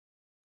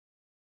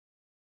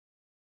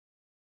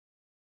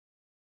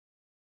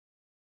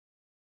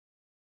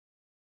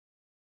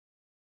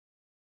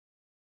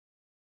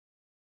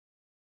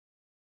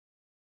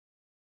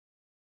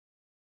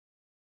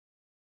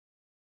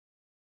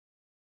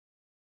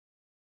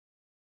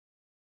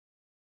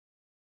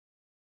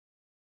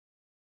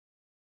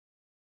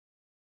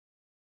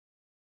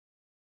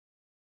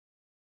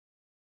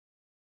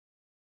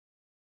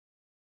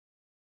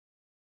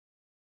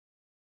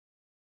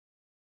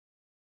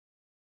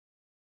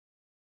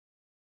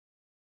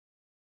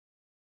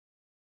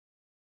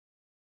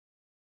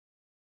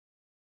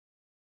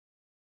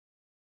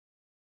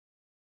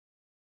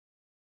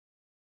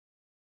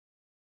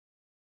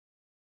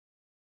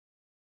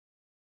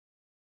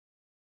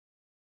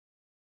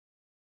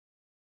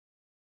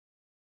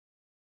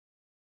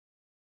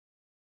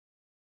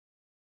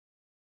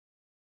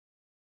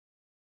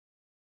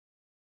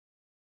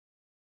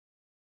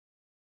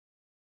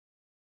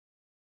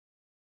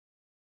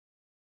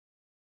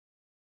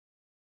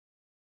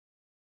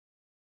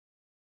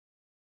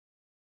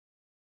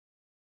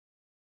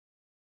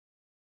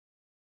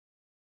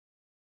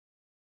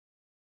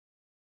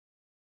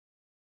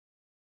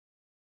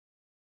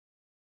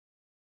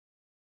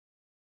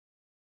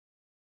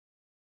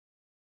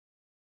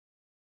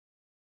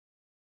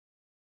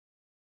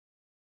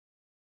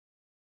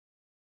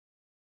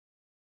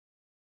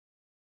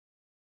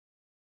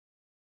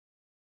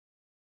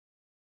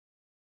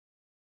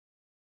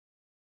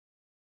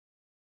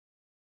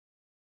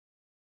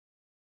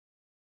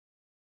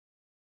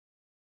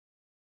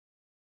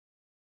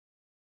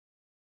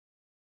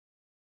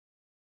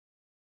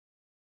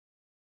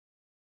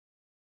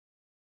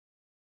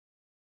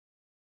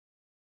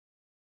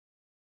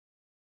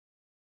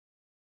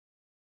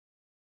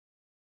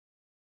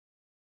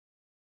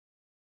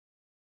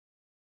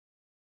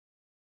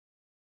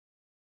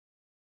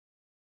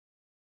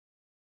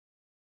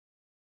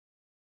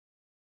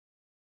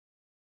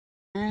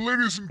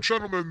Ladies and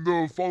gentlemen,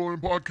 the following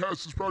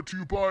podcast is brought to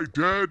you by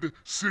Dead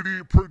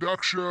City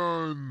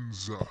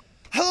Productions.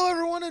 Hello,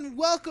 everyone, and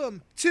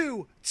welcome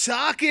to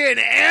Talkin'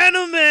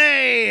 Anime.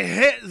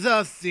 Hit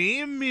the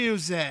theme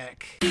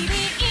music. 響い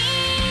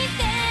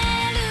て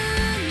る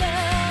の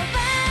は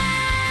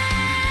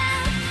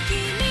君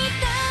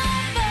と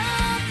僕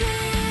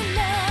の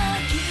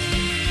キ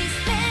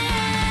スで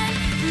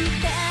二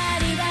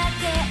人だ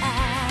けあ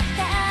っ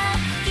た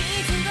傷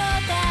を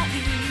抱い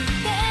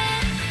て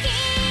君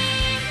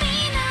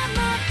の求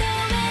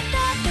めた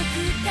時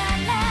か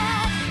ら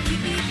きっ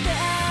と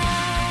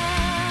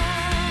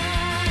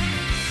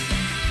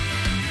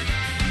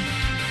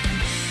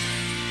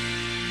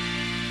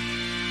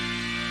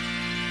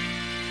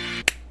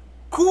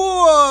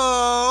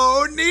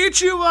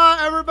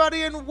Konnichiwa,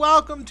 everybody, and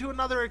welcome to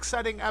another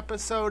exciting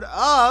episode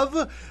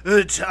of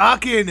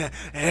Talkin'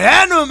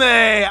 Anime.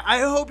 I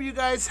hope you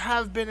guys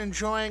have been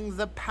enjoying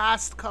the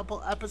past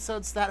couple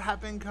episodes that have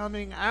been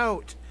coming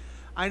out.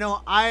 I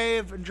know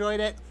I've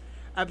enjoyed it.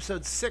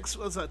 Episode 6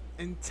 was an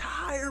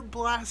entire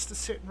blast to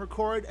sit and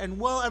record. And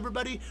well,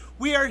 everybody,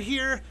 we are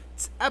here.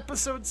 It's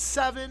episode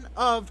 7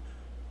 of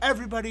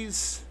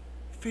everybody's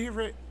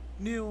favorite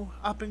new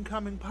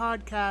up-and-coming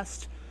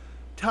podcast,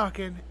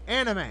 Talkin'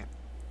 Anime.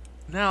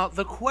 Now,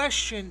 the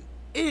question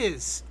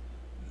is,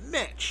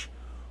 Mitch,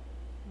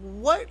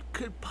 what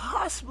could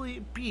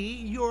possibly be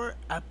your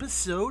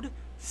episode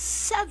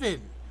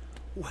 7?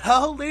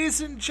 Well,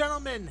 ladies and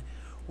gentlemen,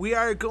 we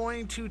are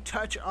going to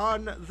touch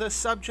on the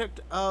subject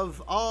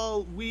of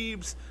all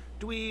weebs,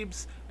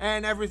 dweebs,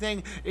 and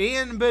everything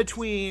in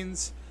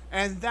betweens,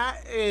 and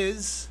that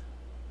is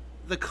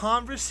the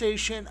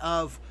conversation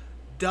of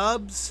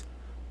dubs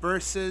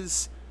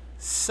versus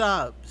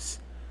subs.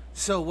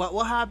 So what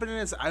will happen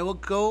is I will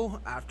go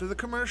after the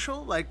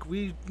commercial like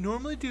we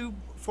normally do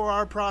for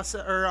our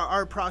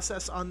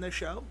process on the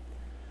show.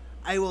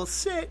 I will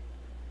sit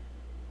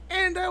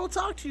and I will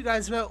talk to you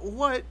guys about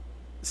what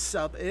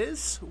sub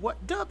is,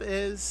 what dub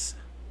is,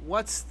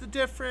 what's the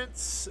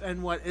difference,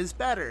 and what is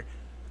better.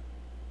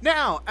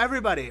 Now,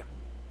 everybody,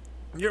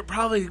 you're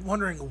probably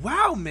wondering,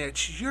 wow,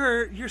 Mitch,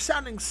 you're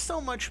sounding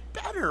so much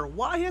better.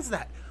 Why is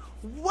that?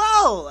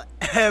 Well,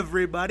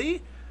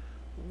 everybody,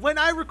 when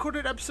I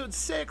recorded episode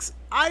 6,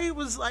 I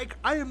was like,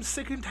 I am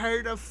sick and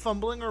tired of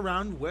fumbling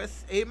around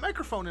with a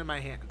microphone in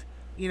my hand.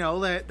 You know,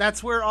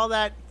 that's where all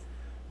that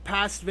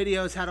past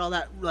videos had all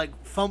that, like,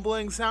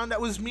 fumbling sound. That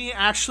was me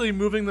actually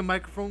moving the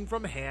microphone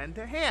from hand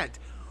to hand.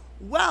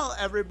 Well,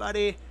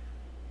 everybody,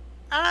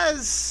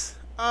 as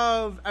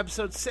of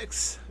episode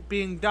 6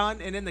 being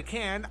done and in the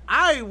can,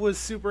 I was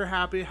super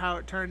happy how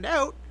it turned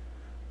out.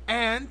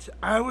 And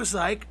I was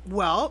like,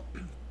 well,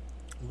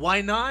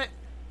 why not,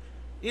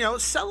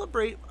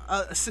 celebrate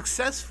a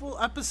successful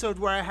episode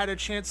where I had a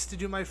chance to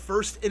do my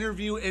first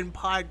interview in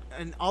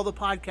all the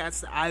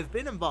podcasts that I've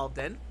been involved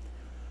in.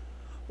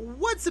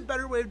 What's a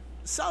better way of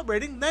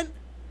celebrating than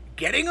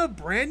getting a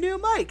brand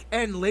new mic?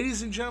 And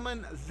ladies and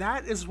gentlemen,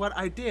 that is what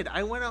I did.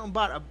 I went out and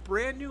bought a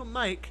brand new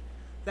mic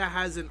that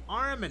has an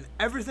arm and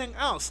everything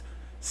else.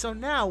 So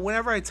now,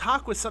 whenever I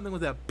talk with something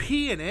with a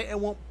P in it, it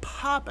won't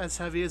pop as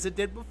heavy as it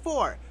did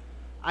before.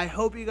 I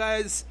hope you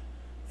guys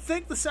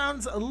think the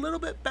sound's a little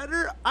bit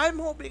better. I'm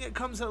hoping it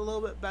comes out a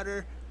little bit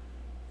better.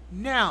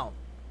 Now,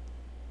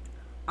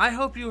 I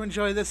hope you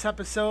enjoy this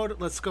episode.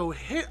 Let's go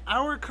hit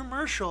our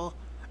commercial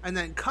and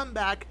then come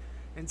back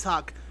and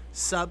talk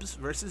subs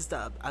versus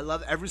dub. I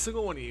love every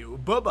single one of you.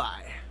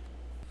 Bye-bye.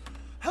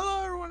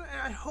 Hello, everyone,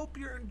 and I hope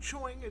you're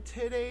enjoying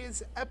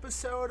today's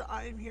episode.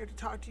 I am here to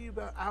talk to you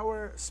about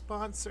our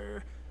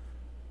sponsor,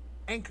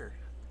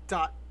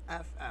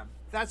 Anchor.fm.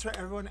 That's right,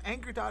 everyone.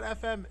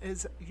 Anchor.fm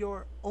is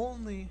your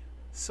only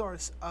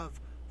source of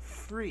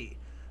free.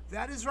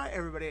 That is right,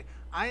 everybody.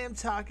 I am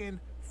talking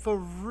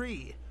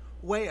free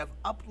way of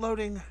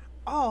uploading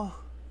all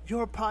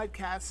your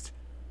podcasts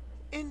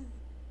in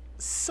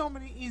so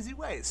many easy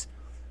ways.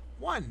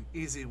 One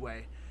easy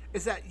way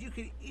is that you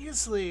can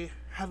easily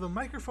have a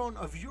microphone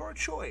of your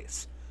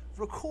choice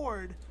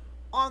record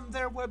on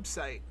their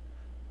website.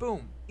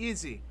 Boom,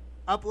 easy.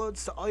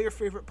 Uploads to all your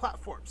favorite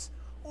platforms.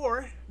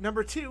 Or,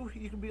 number 2,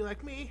 you can be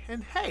like me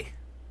and, hey,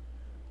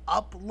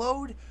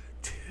 upload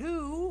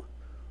to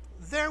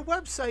their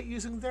website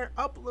using their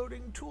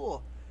uploading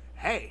tool.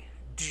 Hey,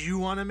 do you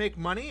want to make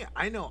money?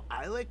 I know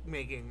I like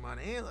making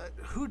money.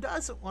 Who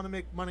doesn't want to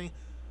make money?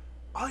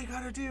 All you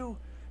gotta do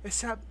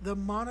is have the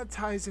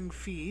monetizing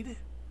feed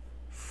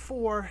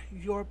for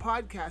your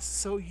podcast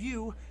so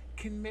you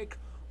can make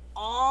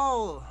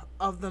all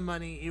of the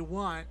money you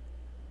want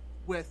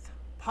with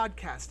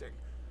podcasting.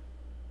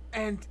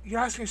 And you're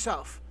asking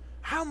yourself,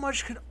 how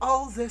much could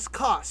all this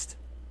cost?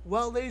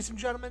 Well, ladies and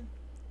gentlemen,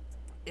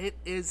 it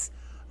is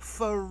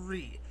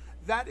free.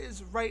 That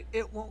is right.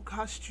 It won't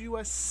cost you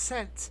a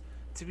cent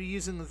to be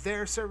using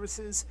their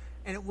services,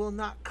 and it will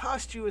not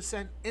cost you a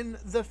cent in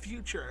the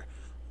future.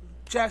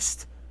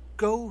 Just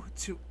go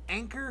to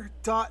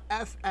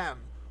Anchor.fm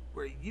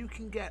where you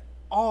can get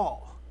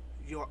all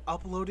your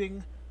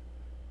uploading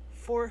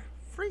for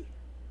free.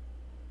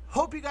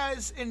 Hope you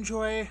guys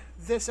enjoy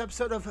this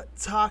episode of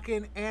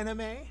Talkin'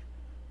 Anime.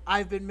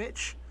 I've been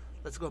Mitch.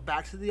 Let's go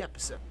back to the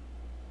episode.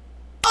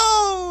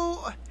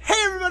 Oh, hey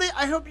everybody.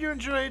 I hope you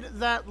enjoyed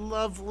that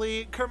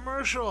lovely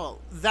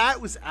commercial.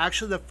 That was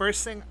actually the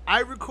first thing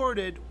I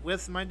recorded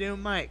with my new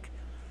mic.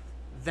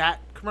 That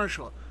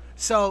commercial.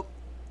 So,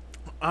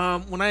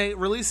 when I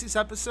release these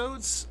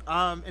episodes,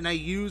 and I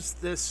use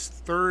this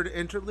third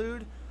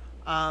interlude,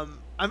 I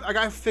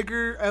gotta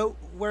figure out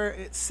where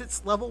it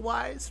sits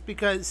level-wise,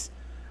 because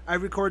I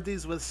record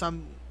these with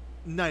some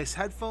nice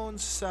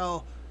headphones,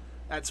 so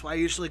that's why I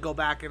usually go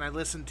back and I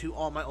listen to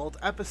all my old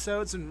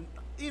episodes and,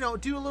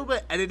 do a little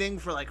bit of editing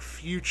for,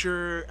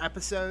 future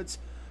episodes.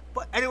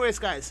 But anyways,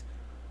 guys,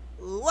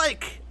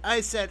 like I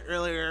said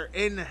earlier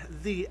in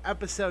the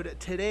episode,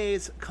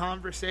 today's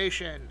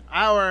conversation,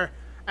 our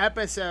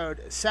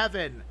episode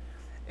 7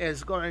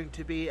 is going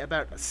to be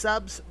about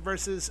subs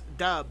versus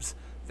dubs.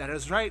 That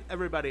is right,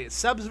 everybody.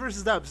 Subs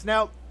versus dubs.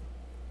 Now,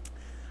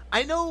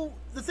 I know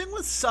the thing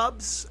with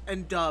subs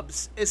and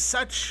dubs is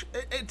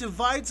it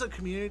divides a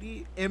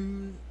community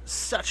in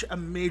such a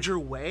major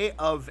way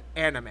of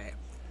anime.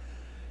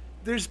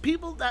 There's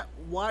people that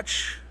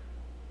watch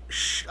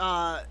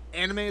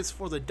animes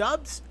for the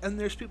dubs, and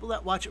there's people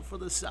that watch it for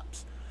the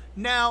subs.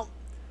 Now,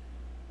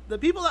 the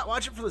people that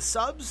watch it for the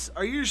subs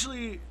are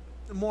usually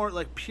more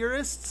like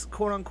purists,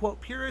 quote-unquote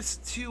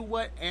purists, to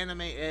what anime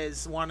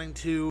is, wanting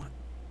to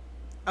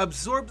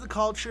absorb the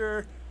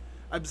culture,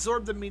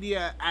 absorb the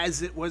media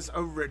as it was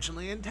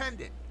originally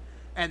intended.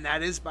 And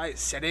that is by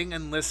sitting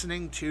and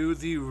listening to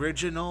the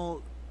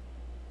original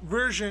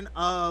version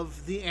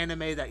of the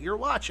anime that you're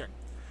watching.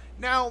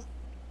 Now,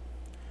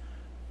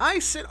 I'm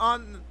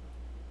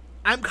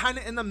kind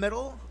of in the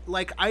middle.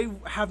 I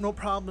have no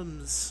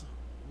problems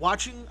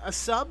watching a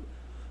sub,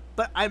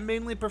 but I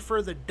mainly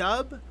prefer the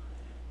dub,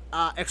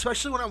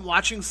 especially when I'm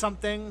watching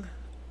something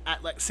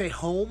at, say,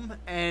 home,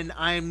 and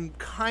I'm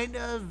kind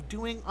of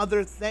doing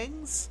other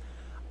things.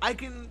 I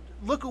can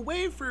look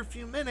away for a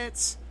few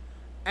minutes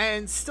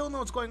and still know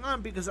what's going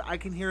on because I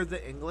can hear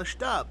the English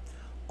dub.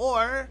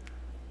 Or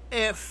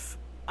if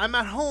I'm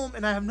at home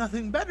and I have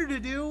nothing better to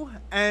do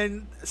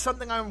and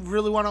something I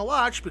really want to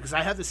watch, because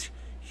I have this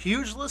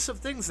huge list of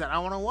things that I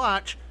want to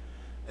watch,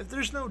 if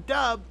there's no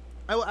dub,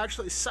 I will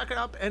actually suck it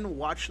up and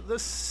watch the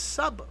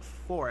sub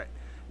for it.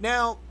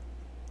 Now,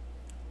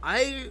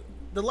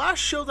 the last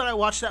show that I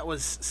watched that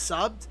was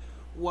subbed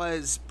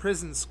was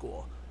Prison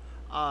School.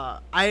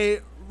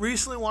 I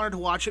recently wanted to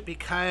watch it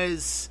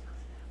because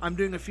I'm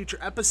doing a future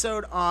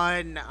episode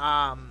on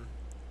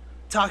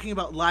talking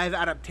about live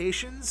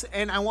adaptations,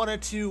 and I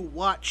wanted to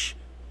watch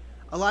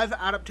a live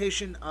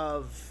adaptation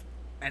of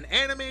an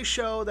anime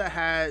show that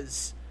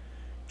has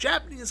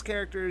Japanese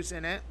characters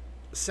in it.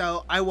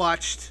 So I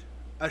watched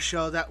a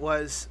show that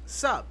was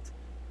subbed.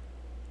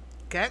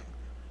 Okay?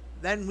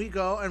 Then we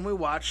go and we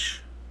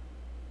watch...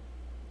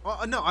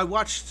 Oh, no, I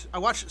watched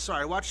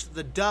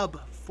the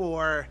dub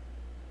for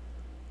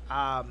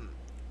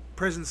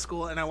Prison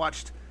School, and I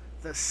watched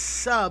the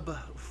sub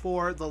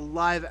for the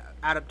live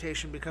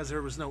adaptation because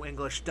there was no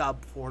English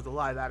dub for the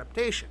live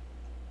adaptation.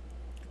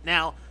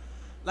 Now,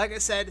 like I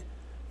said,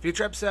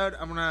 future episode,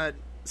 I'm going to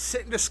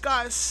sit and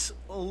discuss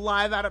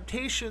live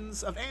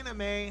adaptations of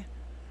anime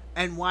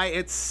and why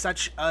it's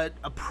such a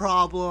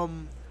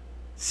problem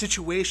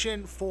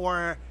situation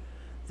for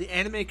the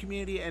anime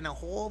community in a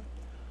whole.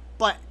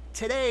 But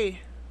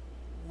today,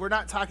 we're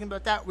not talking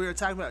about that. We're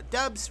talking about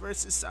dubs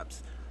versus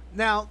subs.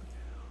 Now,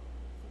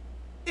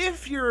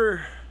 if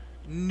you're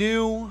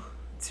new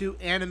to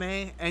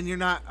anime and you're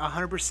not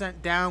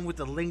 100% down with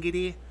the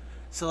lingity,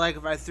 so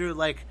if I threw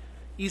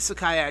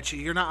isekai at you,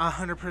 you're not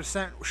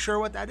 100% sure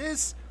what that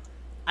is,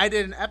 I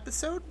did an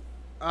episode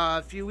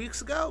a few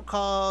weeks ago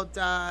called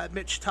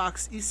Mitch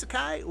Talks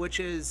Isekai, which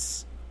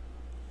is,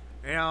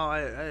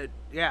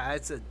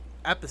 it's an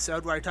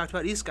episode where I talked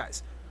about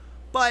isekais.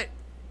 But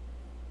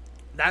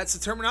that's the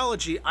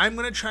terminology. I'm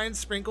going to try and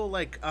sprinkle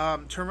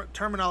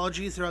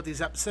terminology throughout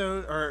these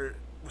episodes, or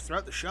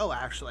throughout the show,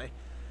 actually.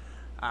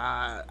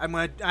 I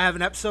have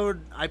an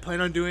episode I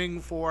plan on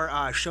doing for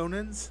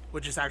shonens,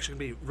 which is actually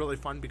going to be really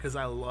fun because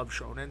I love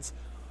shonens.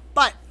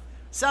 But,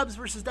 subs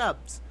versus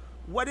dubs.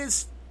 What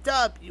is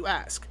dub, you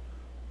ask?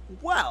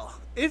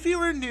 Well, if you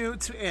are new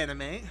to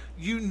anime,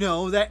 you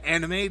know that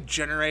anime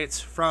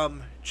generates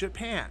from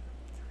Japan.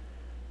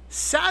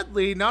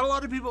 Sadly, not a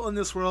lot of people in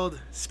this world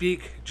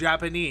speak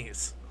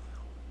Japanese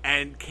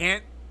and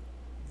can't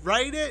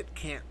write it,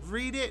 can't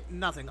read it,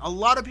 nothing. A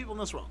lot of people in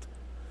this world.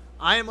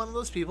 I am one of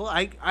those people.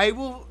 I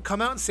will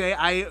come out and say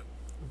I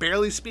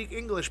barely speak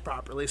English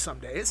properly some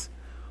days,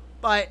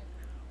 but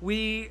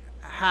we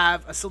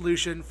have a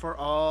solution for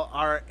all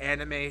our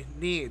anime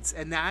needs,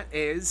 and that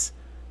is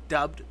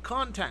dubbed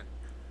content.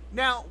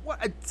 Now, what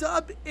a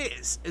dub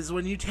is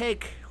when you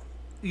take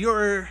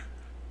your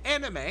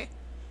anime,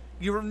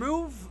 you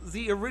remove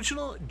the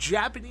original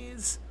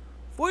Japanese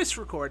voice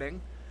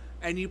recording,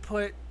 and you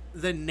put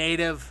the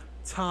native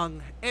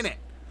tongue in it.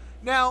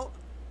 Now,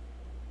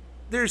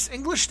 there's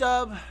English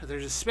dub,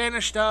 there's a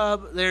Spanish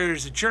dub,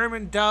 there's a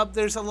German dub,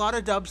 there's a lot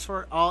of dubs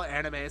for all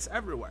animes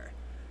everywhere.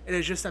 It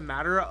is just a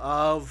matter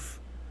of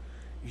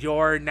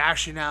your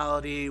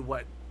nationality,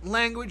 what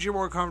language you're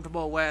more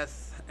comfortable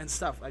with, and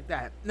stuff like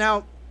that.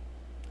 Now,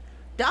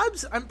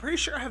 dubs, I'm pretty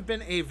sure, have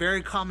been a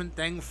very common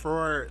thing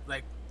for,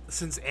 like,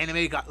 since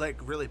anime got,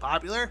 like, really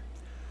popular.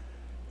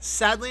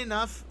 Sadly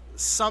enough,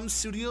 some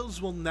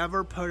studios will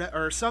never put out,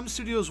 or some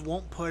studios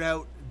won't put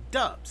out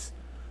dubs.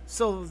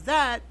 So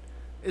that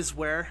is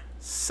where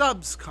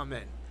subs come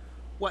in.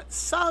 What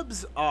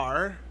subs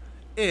are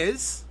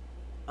is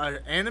an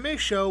anime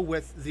show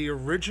with the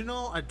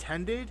original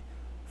intended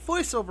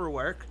voiceover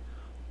work,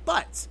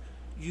 but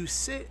you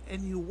sit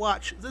and you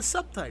watch the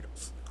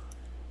subtitles.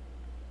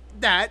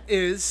 That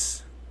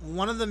is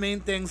one of the main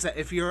things that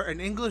if you're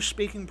an English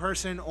speaking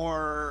person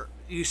or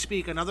you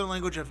speak another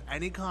language of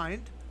any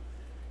kind,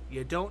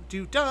 you don't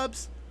do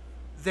dubs.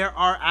 There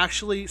are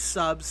actually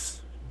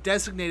subs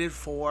designated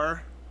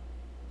for,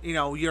 you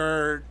know,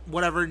 your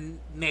whatever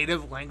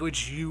native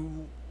language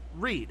you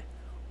read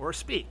or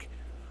speak.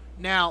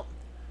 Now,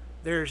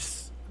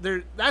 that's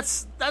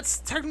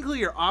technically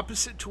your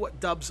opposite to what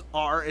dubs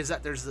are, is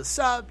that there's the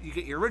sub, you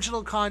get your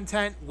original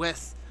content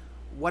with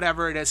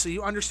whatever it is, so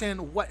you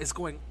understand what is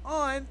going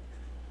on.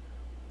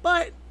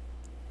 But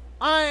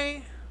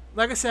like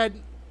I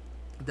said,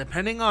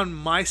 depending on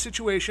my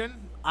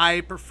situation, I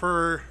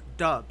prefer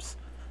dubs.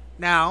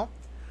 Now,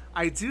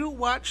 I do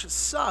watch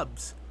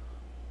subs,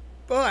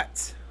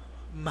 but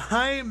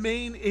my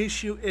main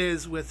issue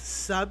is with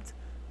subbed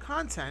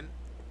content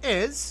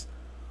is,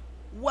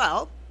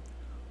 well,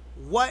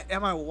 what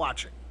am I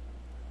watching?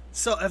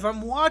 So if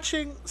I'm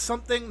watching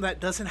something that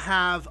doesn't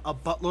have a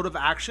buttload of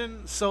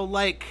action, so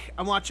like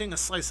I'm watching a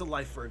slice of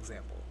life, for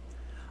example,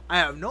 I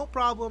have no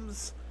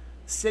problems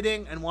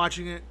sitting and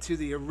watching it to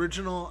the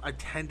original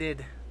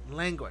intended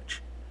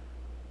language.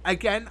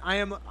 Again,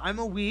 I'm a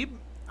weeb.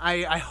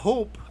 I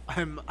hope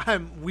I'm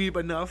weeb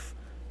enough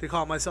to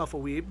call myself a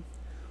weeb.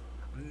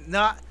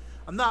 I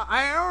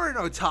are an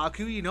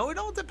otaku, you know, it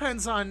all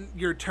depends on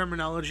your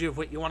terminology of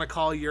what you want to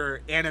call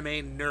your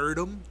anime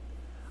nerdum.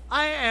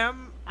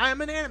 I'm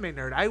an anime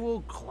nerd, I will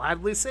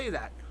gladly say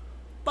that.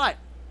 But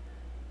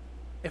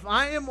if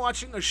I am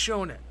watching a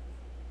shonen,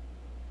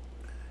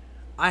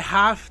 I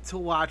have to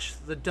watch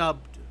the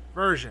dubbed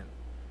version.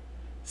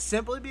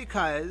 Simply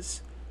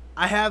because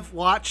I have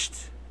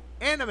watched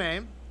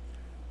anime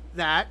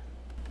that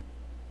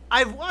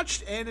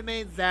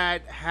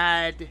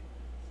had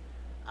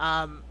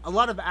a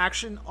lot of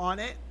action on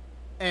it,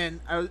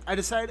 and I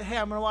decided, hey,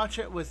 I'm going to watch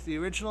it with the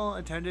original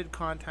intended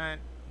content,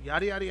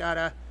 yada yada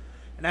yada,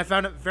 and I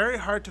found it very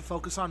hard to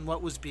focus on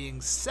what was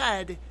being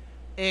said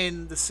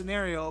in the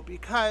scenario,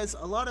 because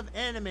a lot of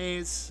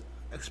animes,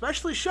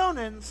 especially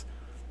shonens,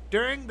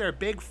 during their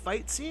big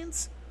fight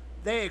scenes,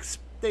 they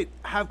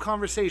have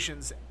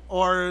conversations,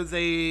 or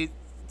they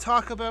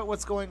talk about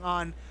what's going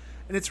on,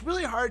 and it's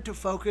really hard to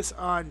focus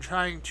on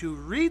trying to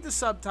read the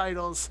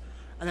subtitles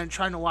and then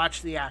trying to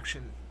watch the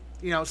action.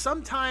 You know,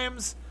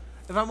 sometimes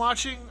if I'm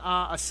watching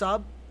a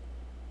sub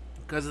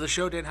because the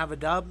show didn't have a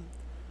dub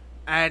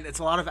and it's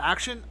a lot of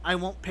action, I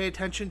won't pay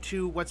attention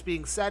to what's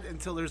being said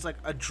until there's like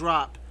a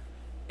drop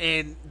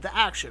in the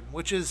action,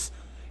 which is,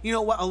 you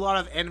know, what a lot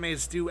of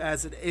animes do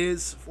as it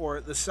is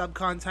for the sub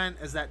content,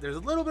 is that there's a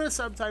little bit of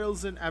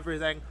subtitles and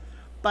everything,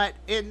 but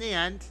in the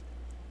end,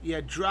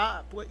 you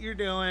drop what you're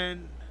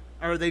doing,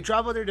 or they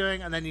drop what they're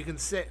doing, and then you can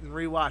sit and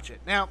rewatch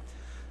it. Now,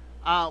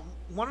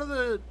 one of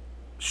the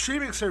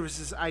streaming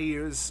services I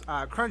use,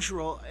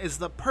 Crunchyroll, is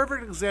the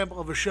perfect example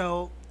of a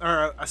show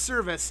or a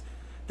service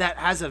that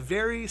has a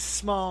very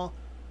small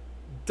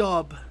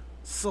dub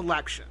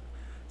selection.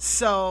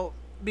 So,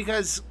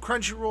 because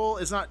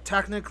Crunchyroll is not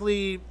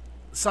technically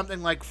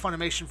something like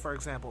Funimation, for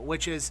example,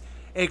 which is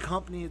a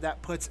company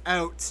that puts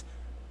out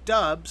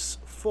dubs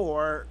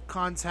for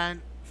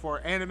content for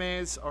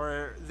animes,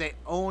 or they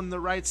own the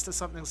rights to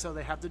something, so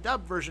they have the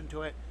dub version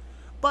to it.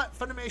 But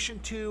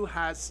Funimation too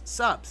has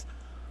subs.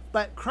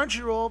 But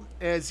Crunchyroll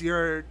is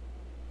your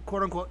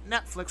quote-unquote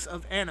Netflix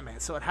of anime,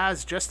 so it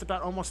has just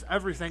about almost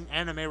everything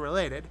anime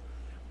related.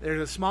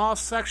 There's a small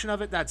section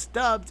of it that's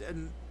dubbed,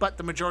 but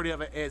the majority of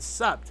it is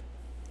subbed.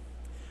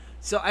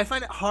 So I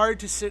find it hard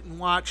to sit and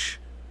watch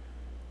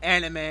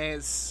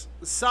animes.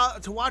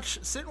 Sit and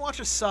watch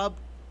a sub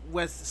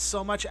with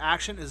so much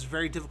action is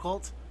very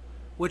difficult,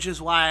 which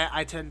is why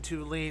I tend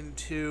to lean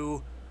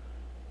to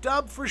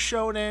dub for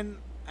shonen.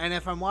 And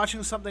if I'm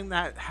watching something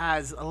that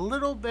has a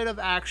little bit of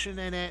action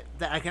in it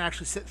that I can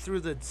actually sit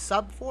through the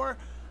sub for,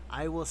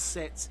 I will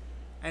sit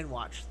and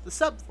watch the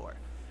sub for.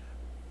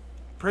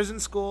 Prison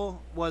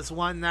School was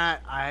one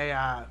that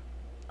I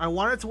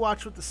wanted to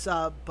watch with the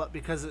sub, but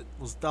because it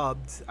was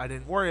dubbed, I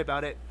didn't worry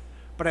about it.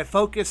 But I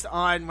focused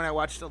on when I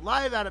watched a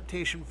live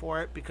adaptation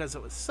for it, because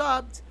it was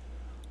subbed,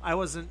 I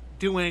wasn't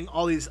doing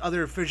all these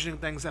other fidgeting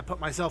things. I put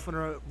myself in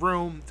a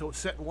room to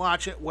sit and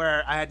watch it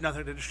where I had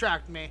nothing to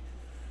distract me.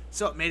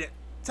 So it made it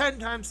 10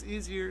 times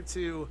easier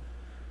to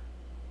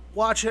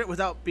watch it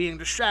without being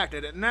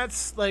distracted. And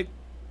that's like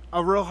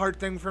a real hard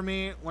thing for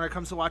me when it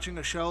comes to watching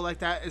a show like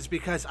that is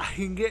because I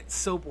can get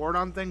so bored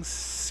on things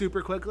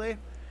super quickly,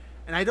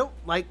 and I don't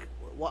like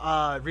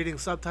reading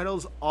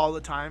subtitles all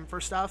the time for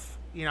stuff,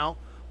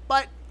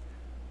 but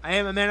I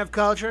am a man of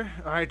culture,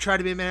 or I try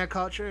to be a man of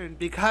culture, and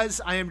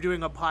because I am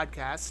doing a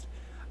podcast,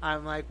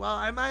 I'm like, well,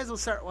 I might as well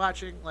start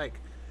watching like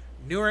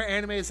newer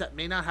animes that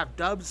may not have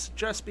dubs,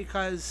 just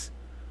because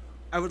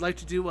I would like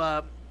to do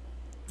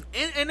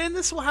and then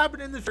this will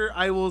happen in the future.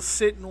 I will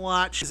sit and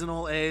watch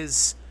seasonal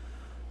A's.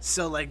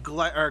 So like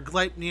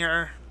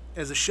Gleipnir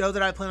is a show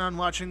that I plan on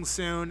watching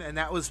soon, and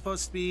that was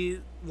supposed to be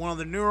one of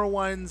the newer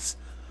ones.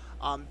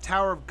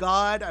 Tower of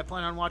God I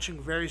plan on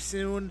watching very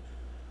soon.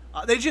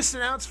 They just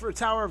announced for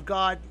Tower of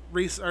God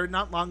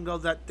not long ago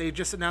that they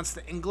just announced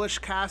the English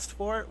cast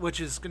for it,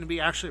 which is going to be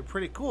actually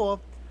pretty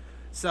cool.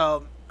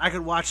 So I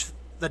could watch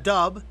the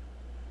dub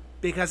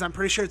because I'm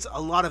pretty sure it's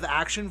a lot of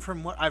action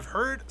from what I've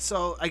heard.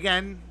 So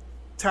again,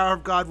 Tower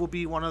of God will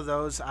be one of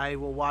those. I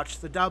will watch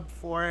the dub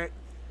for it.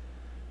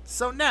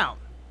 So now,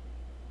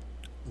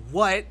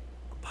 what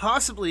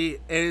possibly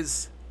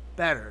is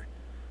better,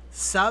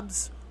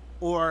 subs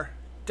or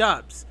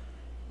dubs?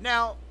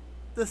 Now,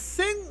 the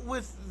thing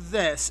with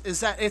this is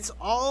that it's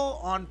all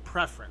on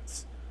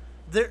preference.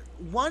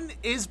 One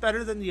is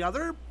better than the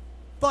other,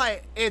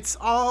 but it's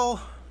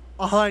all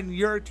on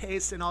your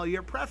taste and all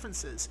your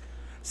preferences.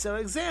 So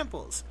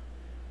examples,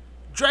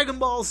 Dragon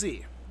Ball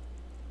Z.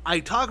 I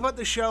talk about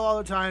the show all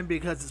the time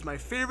because it's my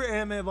favorite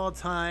anime of all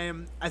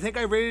time. I think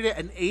I rated it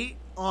an 8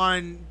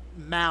 on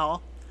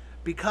Mal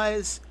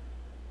because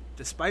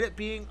despite it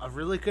being a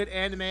really good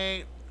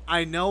anime,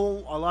 I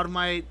know a lot of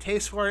my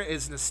taste for it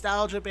is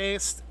nostalgia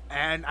based,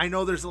 and I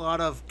know there's a lot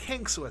of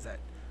kinks with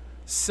it.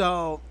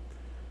 So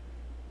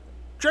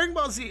Dragon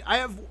Ball Z, I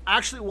have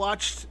actually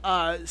watched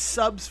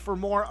subs for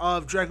more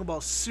of Dragon Ball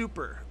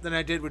Super than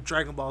I did with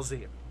Dragon Ball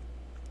Z.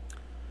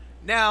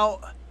 Now,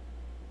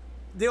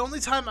 the only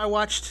time I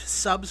watched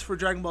subs for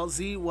Dragon Ball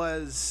Z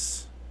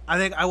was, I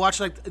think I watched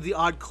like the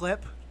odd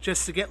clip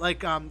just to get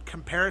like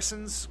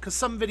comparisons, because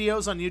some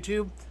videos on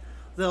YouTube,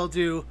 they'll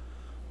do,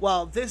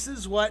 well, this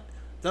is what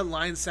the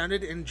line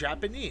sounded in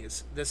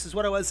Japanese. This is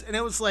what it was, and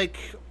it was like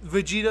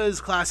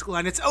Vegeta's classical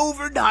line, it's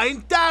over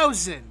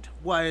 9,000,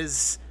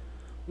 was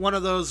one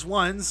of those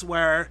ones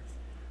where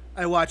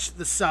I watched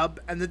the sub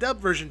and the dub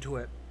version to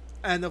it.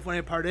 And the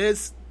funny part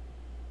is,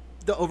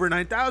 the over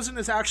 9,000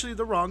 is actually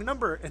the wrong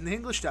number in the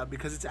English dub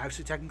because it's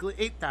actually technically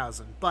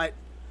 8,000. But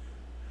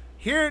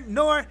here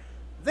nor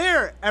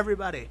there,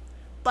 everybody.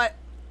 But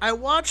I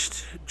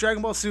watched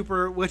Dragon Ball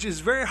Super, which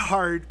is very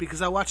hard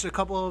because I watched a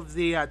couple of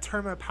the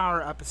Tournament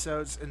Power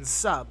episodes in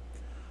sub,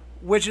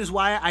 which is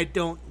why I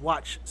don't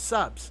watch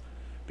subs,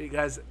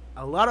 because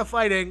a lot of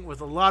fighting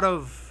with a lot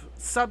of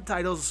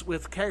subtitles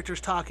with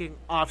characters talking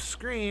off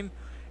screen,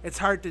 it's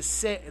hard to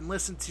sit and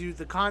listen to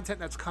the content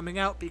that's coming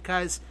out,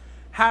 because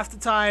half the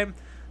time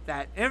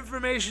that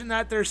information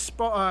that they're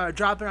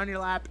dropping on your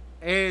lap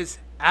is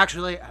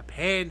actually a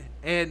pain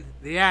in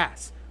the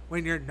ass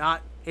when you're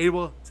not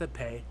able to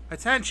pay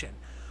attention.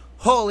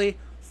 Holy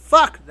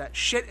fuck, that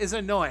shit is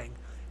annoying.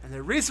 And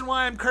the reason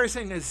why I'm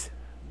cursing is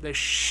this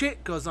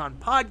shit goes on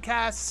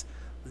podcasts,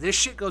 this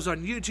shit goes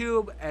on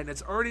YouTube, and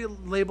it's already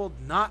labeled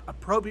not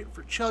appropriate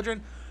for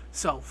children.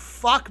 So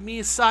fuck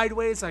me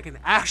sideways, I can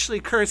actually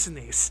curse in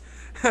these.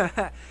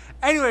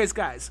 Anyways,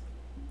 guys,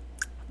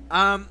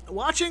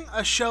 watching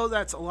a show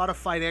that's a lot of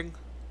fighting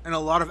and a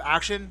lot of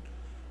action,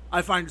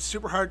 I find it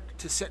super hard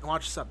to sit and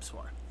watch subs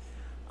for.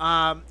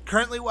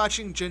 Currently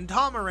watching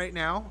Gintama right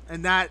now,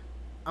 and that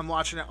I'm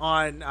watching it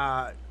on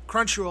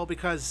Crunchyroll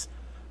because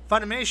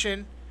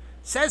Funimation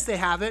says they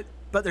have it,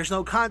 but there's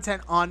no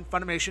content on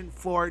Funimation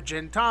for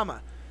Gintama.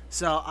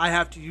 So I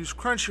have to use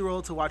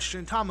Crunchyroll to watch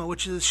Gintama,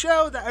 which is a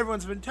show that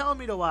everyone's been telling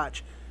me to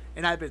watch,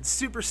 and I've been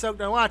super stoked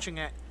on watching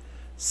it.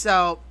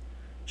 So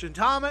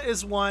Gintama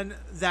is one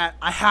that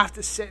I have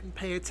to sit and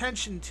pay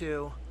attention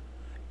to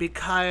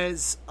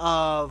because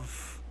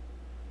of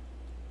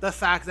the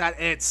fact that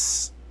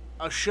it's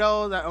a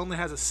show that only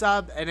has a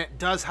sub, and it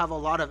does have a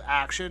lot of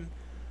action.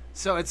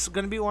 So it's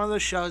going to be one of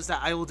those shows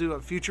that I will do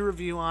a future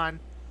review on,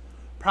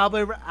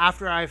 probably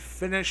after I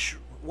finish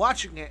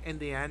watching it in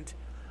the end.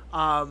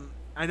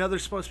 I know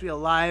there's supposed to be a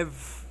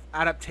live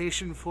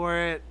adaptation for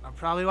it. I'll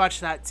probably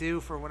watch that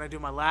too for when I do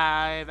my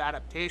live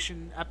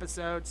adaptation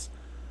episodes.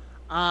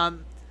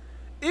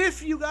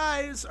 If you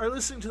guys are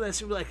listening to this,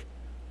 you'll be like,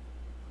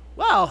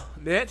 well,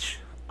 Mitch,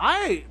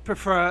 I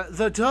prefer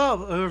the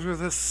dub over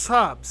the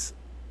subs.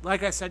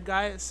 Like I said,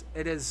 guys,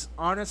 it is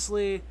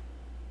honestly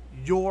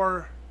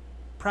your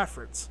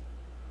preference.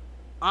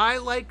 I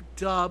like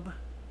dub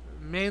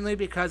mainly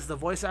because the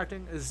voice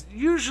acting is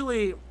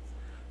usually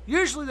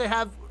they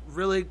have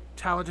really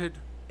talented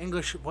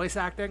English voice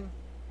acting.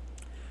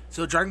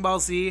 So Dragon Ball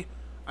Z,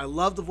 I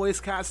love the voice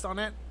cast on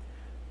it.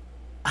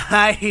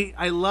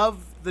 I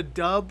love the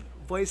dub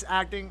voice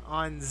acting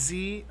on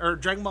Z, or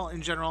Dragon Ball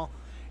in general,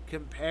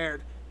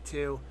 compared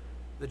to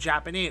the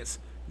Japanese.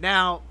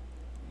 Now,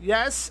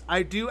 yes,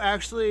 I do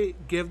actually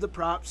give the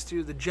props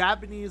to the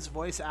Japanese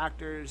voice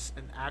actors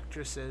and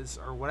actresses,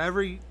 or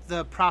whatever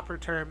the proper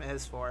term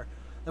is for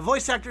the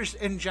voice actors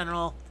in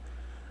general.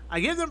 I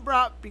give them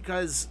prop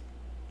because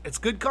it's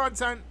good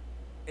content.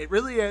 It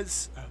really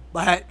is.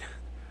 But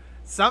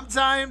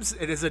sometimes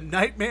it is a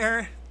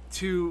nightmare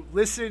to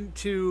listen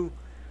to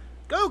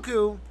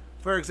Goku,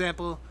 for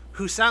example,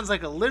 who sounds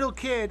like a little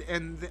kid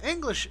in the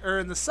English, or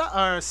in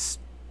the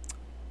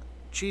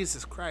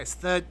Jesus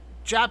Christ, the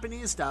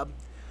Japanese dub,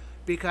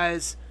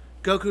 because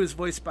Goku is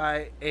voiced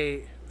by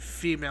a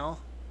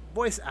female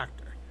voice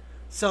actor.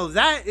 So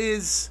that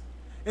is,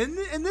 and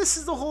this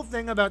is the whole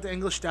thing about the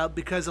English dub,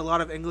 because a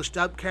lot of English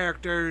dub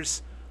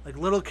characters, like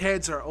little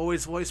kids, are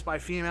always voiced by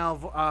female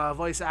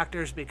voice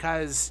actors,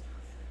 because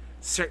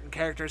certain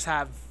characters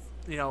have,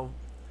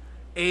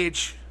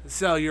 age,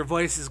 so your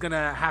voice is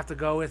gonna have to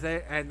go with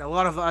it. And a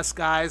lot of us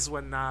guys,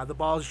 when the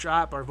balls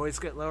drop, our voice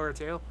get lower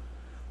too.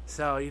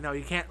 So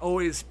you can't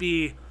always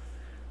be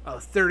a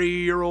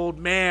 30-year-old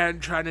man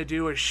trying to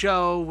do a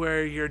show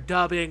where you're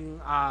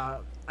dubbing a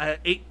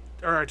 8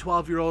 or a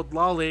 12-year-old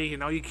lolly.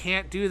 You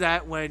can't do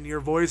that when your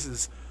voice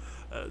is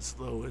as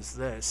low as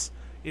this.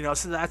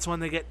 So that's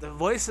when they get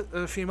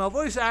the female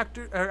voice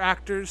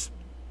actors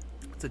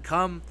to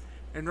come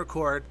and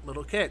record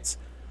little kids.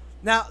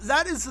 Now,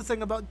 that is the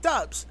thing about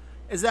dubs,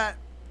 is that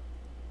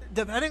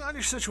depending on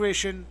your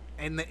situation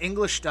in the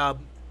English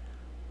dub,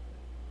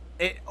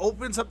 it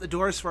opens up the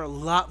doors for a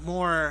lot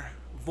more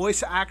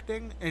voice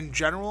acting in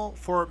general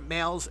for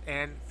males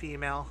and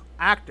female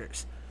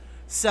actors.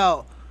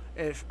 So,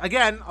 if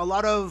again, a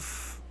lot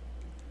of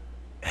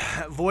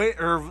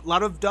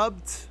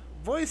dubbed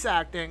voice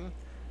acting,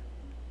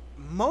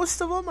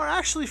 most of them are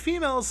actually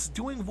females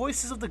doing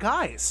voices of the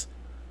guys.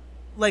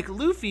 Like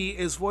Luffy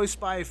is voiced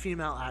by a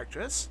female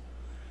actress.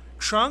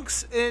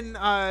 Trunks in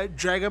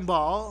Dragon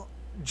Ball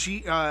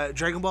Z and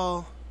Dragon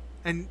Ball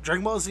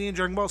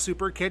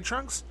Super, Kid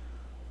Trunks,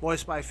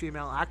 voiced by a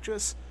female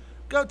actress.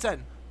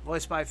 Goten,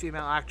 voiced by a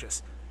female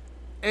actress.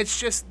 It's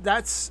just,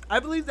 I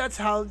believe that's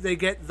how they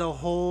get the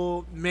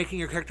whole making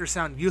your character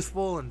sound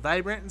youthful and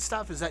vibrant and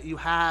stuff, is that you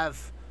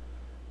have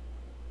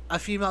a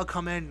female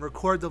come in,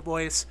 record the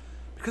voice,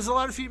 because a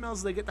lot of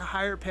females, they get the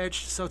higher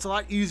pitch, so it's a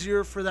lot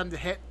easier for them to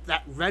hit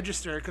that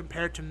register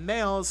compared to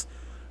males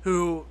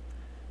who,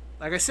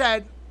 like I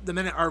said, the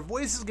minute our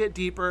voices get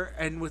deeper,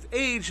 and with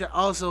age, that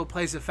also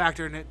plays a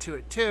factor into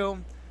it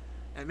too.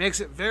 It makes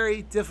it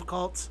very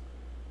difficult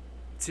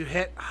to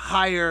hit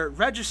higher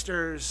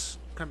registers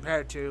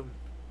compared to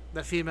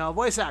the female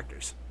voice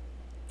actors.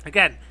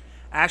 Again,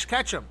 Ash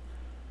Ketchum,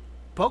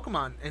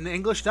 Pokemon, in the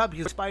English dub,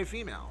 he's by a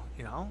female,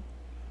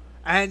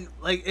 And,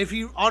 if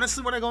you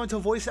honestly want to go into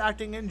voice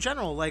acting in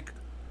general,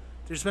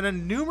 there's been a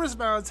numerous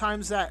amount of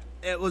times that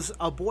it was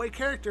a boy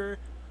character,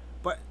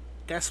 but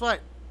guess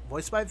what?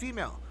 Voiced by a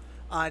female.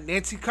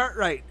 Nancy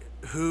Cartwright,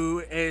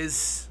 who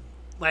is,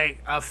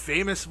 a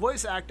famous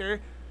voice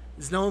actor,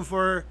 is known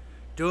for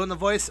doing the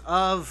voice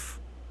of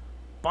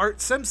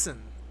Bart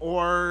Simpson,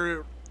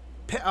 or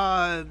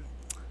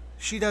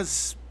she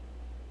does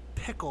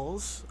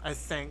Pickles, I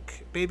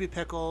think, Baby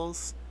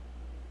Pickles,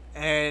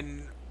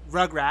 and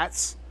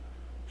Rugrats.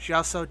 She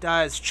also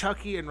does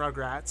Chucky and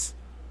Rugrats.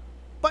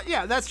 But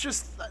yeah, that's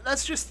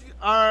just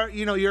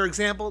your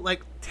example.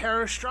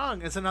 Tara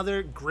Strong is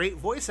another great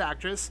voice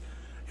actress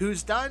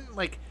who's done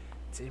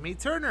Timmy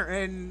Turner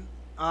and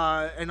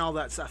all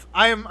that stuff.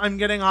 I'm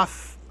getting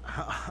off.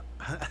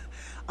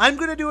 I'm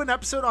gonna do an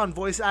episode on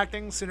voice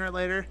acting sooner or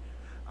later,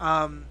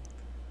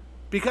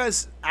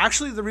 because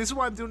actually the reason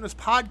why I'm doing this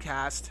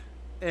podcast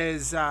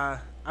is I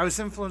was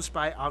influenced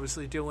by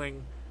obviously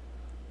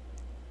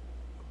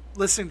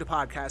listening to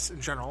podcasts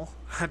in general.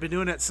 I've been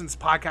doing it since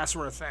podcasts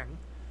were a thing.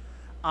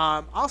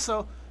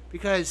 Also,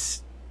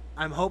 because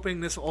I'm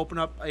hoping this will open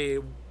up a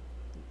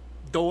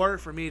door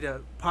for me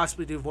to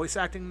possibly do voice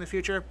acting in the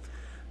future.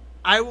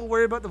 I will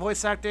worry about the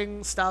voice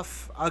acting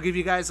stuff. I'll give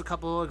you guys a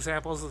couple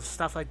examples of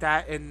stuff like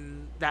that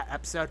in that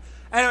episode.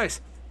 Anyways,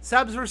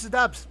 subs versus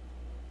dubs.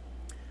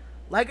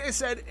 Like I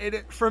said,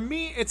 for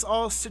me, it's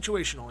all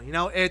situational.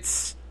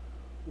 It's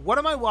what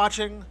am I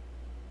watching,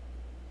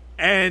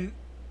 and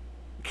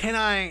can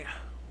I...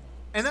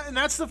 And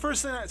that's the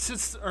first thing that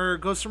sits or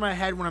goes through my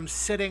head when I'm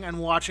sitting and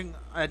watching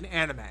an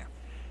anime,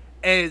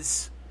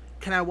 is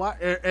can I watch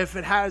if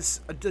it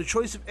has the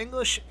choice of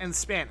English and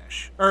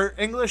Spanish, or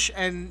English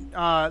and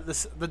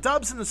the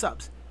dubs and the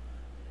subs.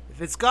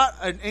 If it's got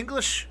an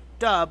English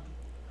dub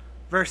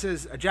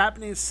versus a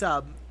Japanese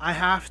sub, I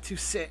have to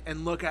sit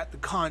and look at the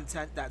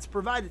content that's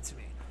provided to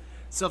me.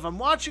 So if I'm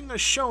watching a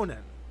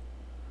shonen,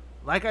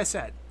 like I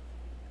said,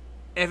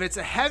 if it's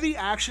a heavy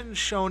action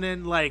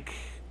shonen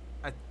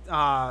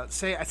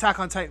say Attack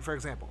on Titan, for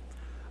example,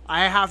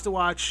 I have to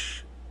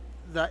watch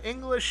the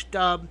English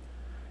dub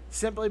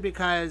simply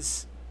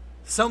because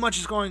so much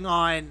is going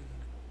on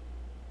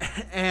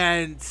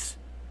and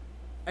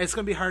it's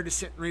going to be hard to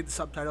sit and read the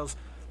subtitles.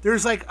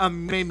 There's a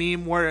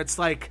meme where it's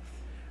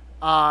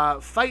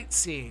fight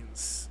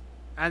scenes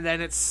and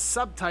then it's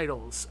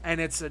subtitles and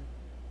it's a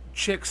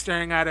chick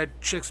staring at a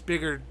chick's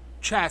bigger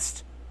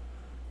chest,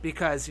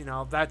 because, you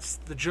know, that's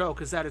the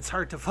joke, is that it's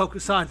hard to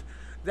focus on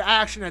the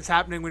action that's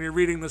happening when you're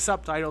reading the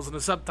subtitles, and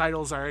the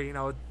subtitles are, you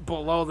know,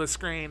 below the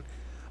screen.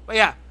 But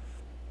yeah,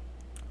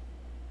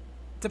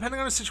 depending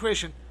on the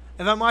situation,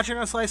 if I'm watching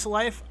a slice of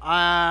life,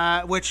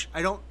 which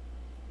I don't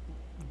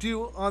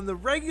do on the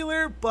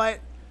regular, but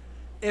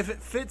if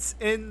it fits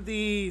in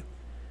the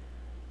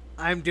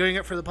I'm doing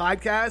it for the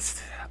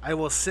podcast, I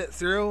will sit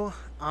through.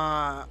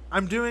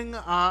 I'm doing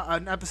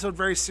an episode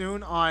very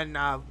soon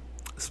on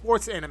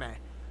sports anime,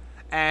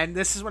 and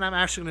this is when I'm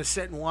actually going to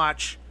sit and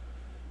watch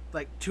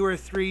like 2 or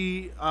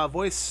 3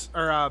 sports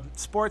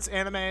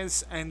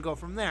animes and go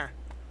from there.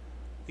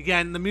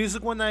 Again, the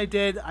music one that I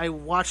did, I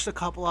watched a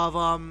couple of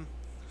them,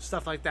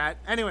 stuff like that.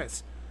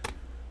 Anyways,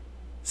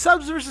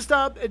 subs versus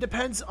dub, it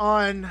depends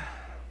on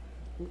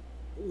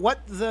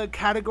what the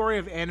category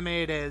of anime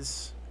it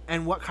is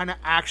and what kind of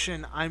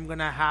action I'm going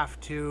to have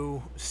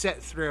to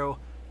sit through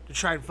to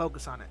try and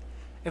focus on it.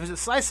 If it's a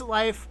slice of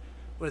life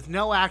with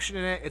no action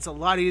in it, it's a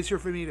lot easier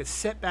for me to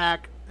sit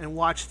back and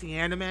watch the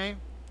anime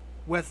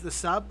with the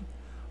sub.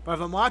 But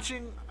if I'm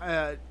watching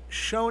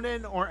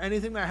shonen or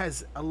anything that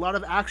has a lot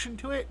of action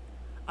to it,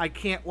 I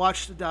can't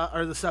watch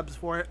the subs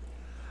for it.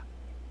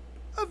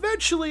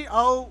 Eventually,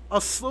 I'll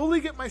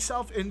slowly get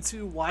myself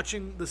into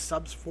watching the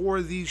subs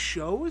for these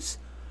shows.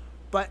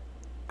 But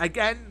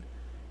again,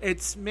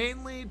 it's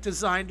mainly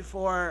designed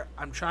for,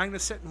 I'm trying to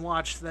sit and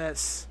watch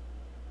this.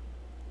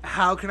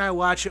 How can I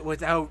watch it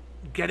without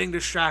getting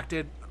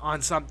distracted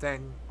on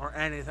something or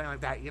anything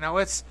like that? You know,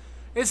 it's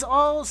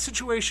all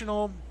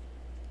situational,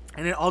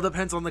 and it all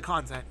depends on the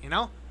content, you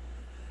know?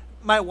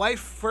 My wife,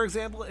 for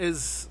example,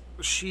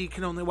 she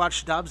can only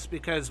watch dubs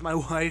because my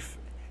wife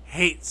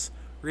hates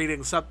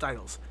reading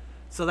subtitles.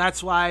 So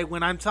that's why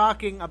when I'm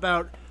talking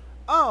about,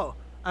 oh,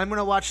 I'm going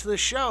to watch this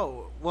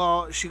show,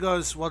 well, she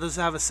goes, well, does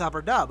it have a sub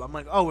or dub? I'm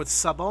like, oh, it's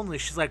sub only.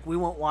 She's like, we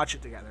won't watch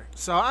it together.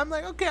 So I'm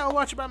like, okay, I'll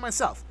watch it by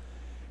myself.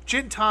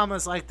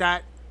 Gintama's like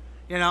that.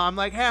 You know, I'm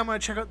like, hey, I'm going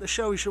to check out the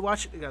show. We should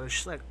watch it together.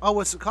 She's like, oh,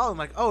 what's it called? I'm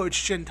like, oh, it's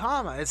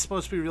Gintama. It's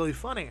supposed to be really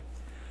funny.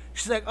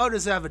 She's like, oh,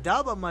 does it have a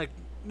dub? I'm like,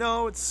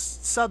 no, it's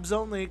subs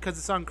only because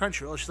it's on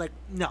Crunchyroll. She's like,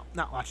 no,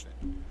 not watching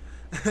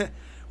it.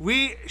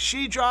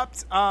 She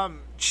dropped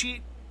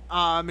Cheat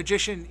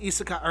Magician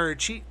Isekai, or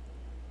Cheat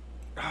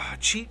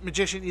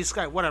Magician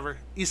Isekai, whatever.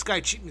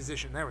 Isekai Cheat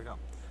Musician, there we go.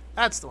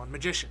 That's the one,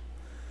 Magician.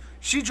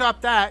 She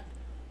dropped that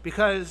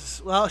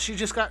because, well, she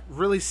just got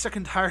really sick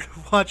and tired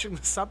of watching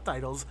the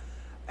subtitles.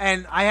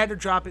 And I had to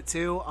drop it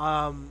too.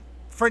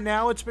 For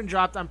now, it's been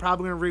dropped. I'm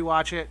probably going to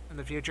rewatch it in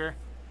the future.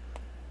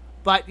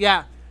 But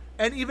yeah,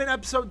 and even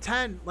episode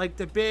 10, like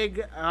the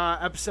big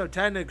episode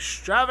 10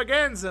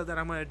 extravaganza that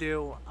I'm going to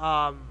do,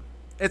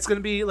 it's going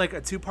to be like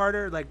a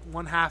 2-parter. Like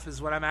one half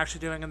is what I'm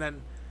actually doing, and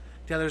then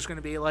the other is going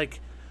to be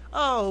like,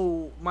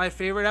 oh, my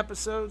favorite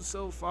episodes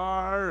so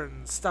far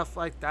and stuff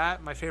like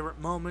that. My favorite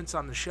moments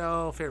on the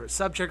show, favorite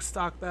subjects to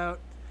talk about.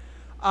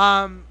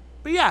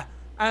 But yeah,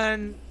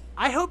 and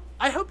I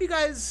hope you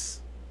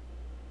guys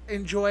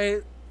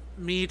enjoy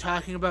me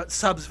talking about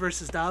subs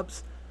versus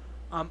dubs.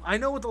 I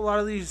know with a lot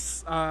of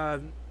these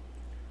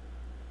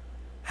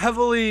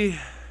heavily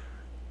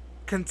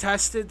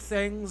contested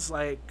things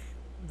like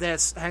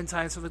this,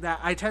 hentai and stuff like that,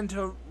 I tend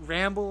to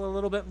ramble a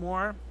little bit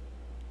more.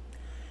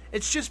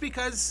 It's just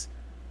because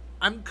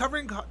I'm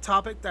covering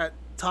topics that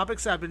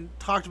have been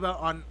talked about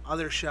on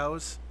other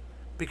shows.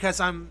 Because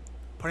I'm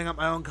putting up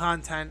my own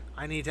content,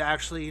 I need to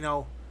actually, you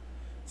know,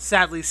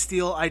 sadly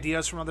steal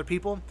ideas from other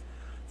people.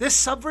 This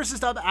sub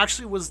versus dub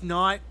actually was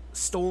not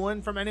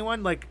stolen from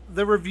anyone. Like,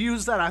 the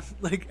reviews that I've,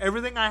 like,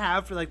 everything I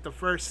have for, like, the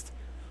first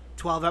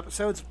 12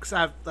 episodes, because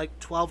I have, like,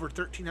 12 or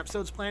 13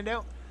 episodes planned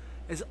out,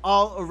 is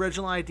all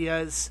original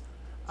ideas.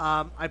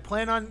 I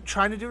plan on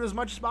trying to do it as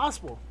much as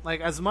possible.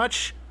 Like, as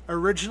much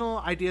original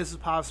ideas as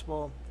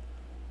possible.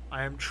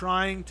 I am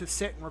trying to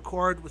sit and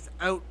record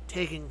without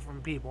taking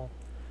from people.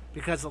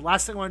 Because the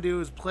last thing I want to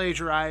do is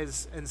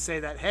plagiarize and say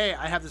that, hey,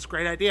 I have this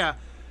great idea.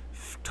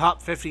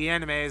 Top 50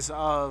 animes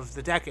of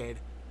the decade.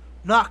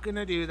 Not going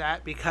to do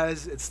that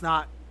because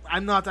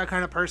I'm not that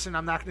kind of person.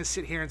 I'm not going to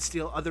sit here and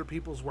steal other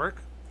people's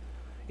work.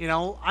 You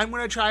know, I'm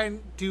going to try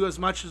and do as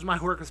much of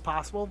my work as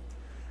possible.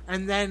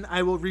 And then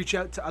I will reach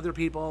out to other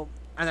people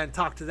and then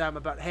talk to them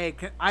about, hey,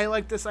 I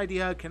like this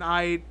idea. Can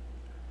I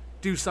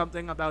do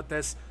something about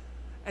this?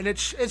 And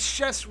it's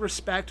just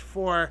respect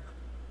for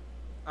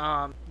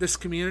this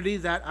community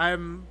that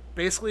I'm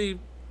basically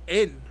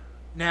in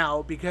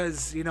now,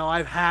 because, you know,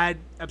 I've had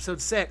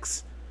episode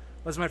 6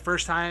 was my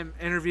first time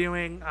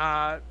interviewing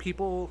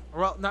people,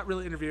 well, not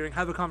really interviewing,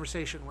 have a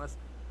conversation with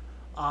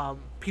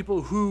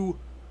people who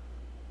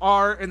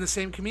are in the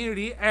same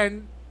community.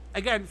 And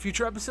again,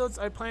 future episodes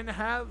I plan to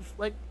have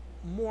like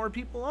more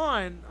people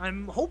on.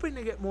 I'm hoping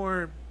to get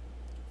more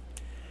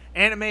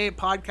anime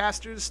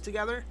podcasters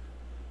together.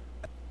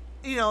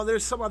 You know,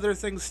 there's some other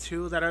things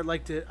too that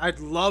I'd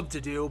love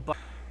to do, but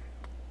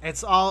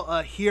it's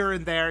all here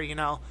and there, you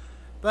know.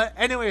 But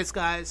anyways,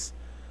 guys,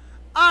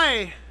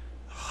 I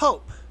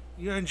hope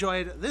you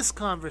enjoyed this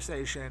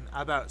conversation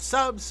about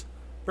subs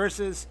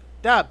versus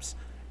dubs.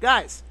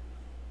 Guys,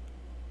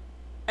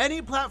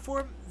 any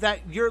platform that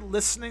you're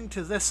listening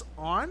to this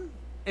on,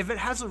 if it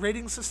has a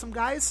rating system,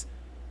 guys,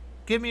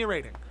 give me a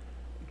rating.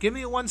 Give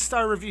me a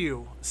 1-star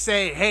review.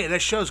 Say, hey,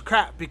 this show's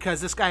crap because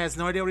this guy has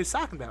no idea what he's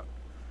talking about.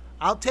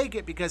 I'll take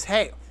it because,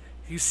 hey,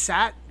 you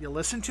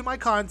listened to my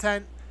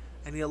content,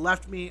 and you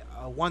left me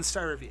a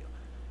 1-star review.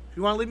 If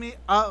you want to leave me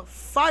a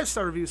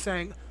 5-star review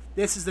saying,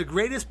 this is the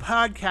greatest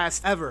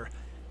podcast ever,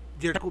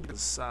 dear,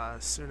 as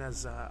soon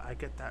as I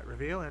get that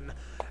review. And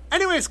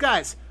anyways,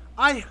 guys,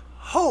 I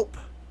hope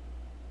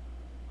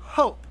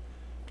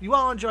you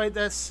all enjoyed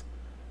this.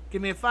 Give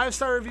me a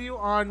 5-star review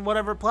on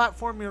whatever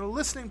platform you're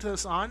listening to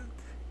this on.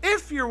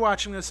 If you're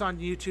watching this on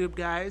YouTube,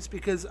 guys,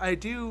 because I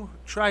do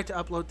try to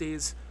upload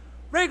these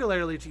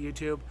regularly to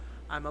YouTube.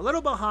 I'm a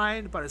little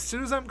behind, but as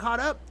soon as I'm caught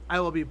up,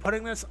 I will be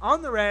putting this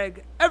on the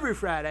reg every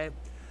Friday.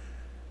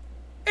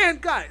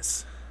 And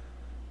guys,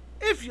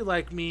 if you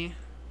like me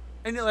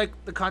and you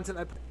like the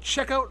content,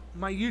 check out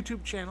my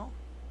YouTube channel,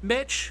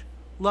 Mitch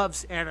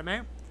Loves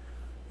Anime.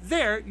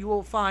 There you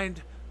will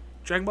find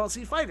Dragon Ball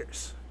Z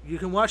Fighters. You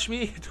can watch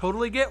me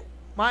totally get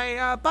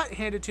my butt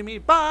handed to me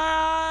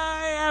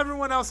by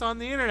everyone else on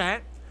the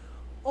internet,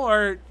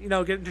 or,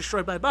 getting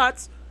destroyed by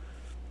butts.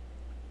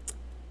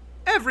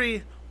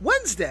 Every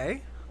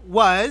Wednesday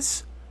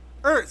was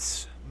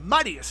Earth's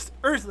Mightiest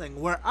Earthling,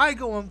 where I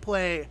go and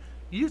play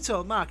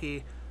Yuto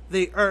Maki,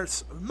 the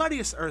Earth's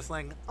Mightiest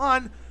Earthling,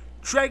 on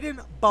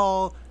Dragon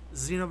Ball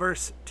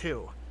Xenoverse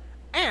 2.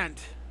 And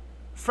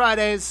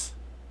Fridays,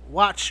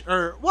 watch,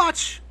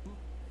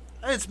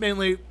 it's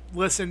mainly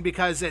listen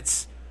because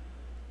it's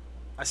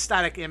a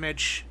static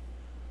image.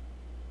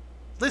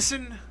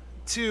 Listen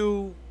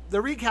to the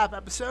recap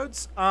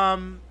episodes.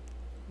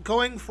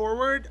 Going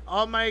forward,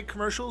 all my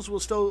commercials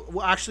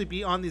will actually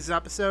be on these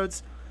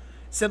episodes,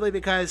 simply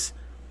because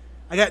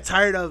I got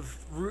tired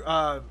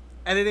of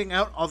editing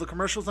out all the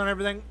commercials and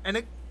everything. And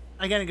it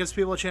gives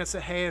people a chance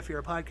to, hey, if you're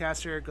a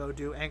podcaster, go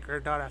do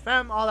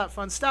Anchor.fm, all that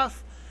fun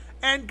stuff.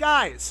 And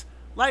guys,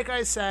 like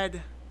I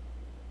said,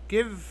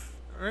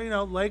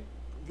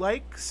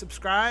 like,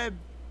 subscribe,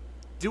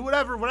 do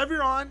whatever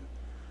you're on,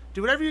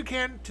 do whatever you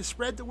can to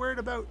spread the word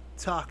about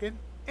talking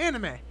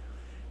anime.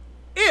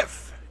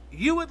 If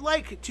you would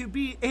like to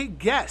be a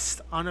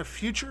guest on a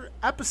future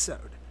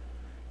episode,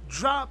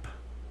 drop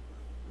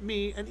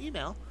me an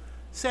email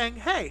saying,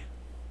 hey,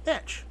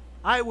 Mitch,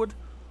 I would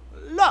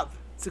love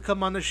to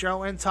come on the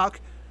show and talk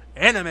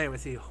anime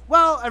with you.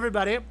 Well,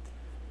 everybody,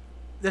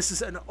 this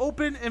is an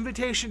open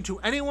invitation to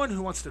anyone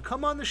who wants to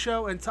come on the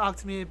show and talk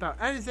to me about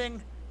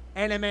anything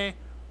anime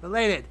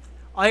related.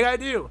 All you gotta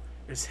do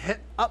is hit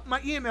up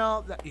my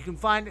email that you can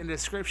find in the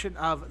description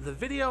of the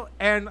video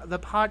and the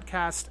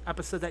podcast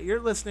episode that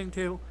you're listening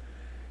to.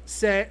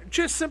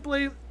 Just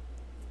simply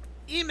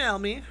email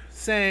me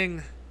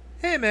saying,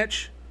 hey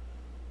Mitch,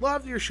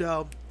 love your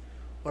show,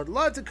 would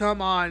love to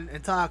come on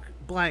and talk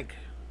blank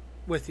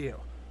with you.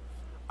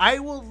 I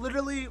will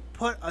literally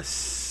put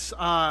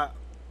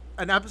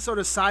an episode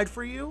aside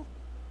for you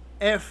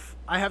if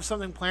I have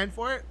something planned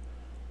for it.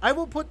 I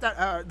will put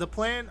that the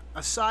plan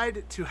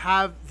aside to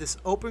have this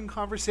open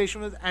conversation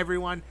with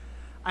everyone.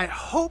 I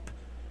hope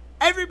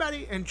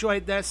everybody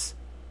enjoyed this.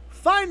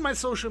 Find my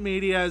social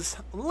medias,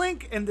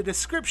 link in the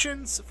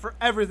descriptions for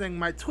everything.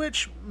 My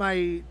Twitch,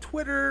 my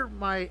Twitter,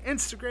 my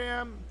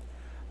Instagram.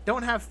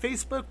 Don't have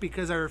Facebook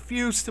because I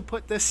refuse to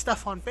put this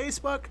stuff on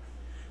Facebook.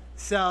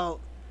 So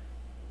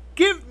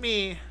give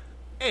me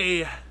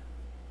a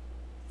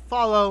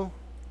follow,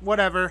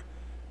 whatever,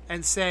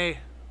 and say,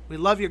 we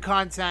love your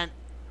content.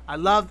 I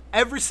love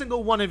every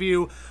single one of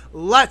you.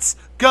 Let's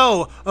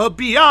go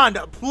beyond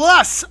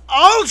plus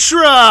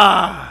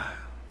ultra.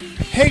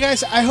 Hey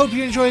guys, I hope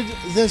you enjoyed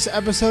this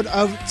episode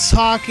of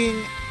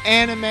Talking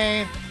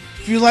Anime.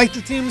 If you like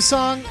the theme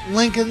song,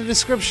 link in the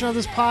description of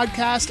this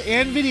podcast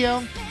and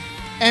video.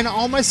 And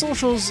all my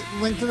socials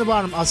linked in the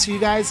bottom. I'll see you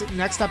guys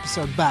next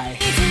episode. Bye.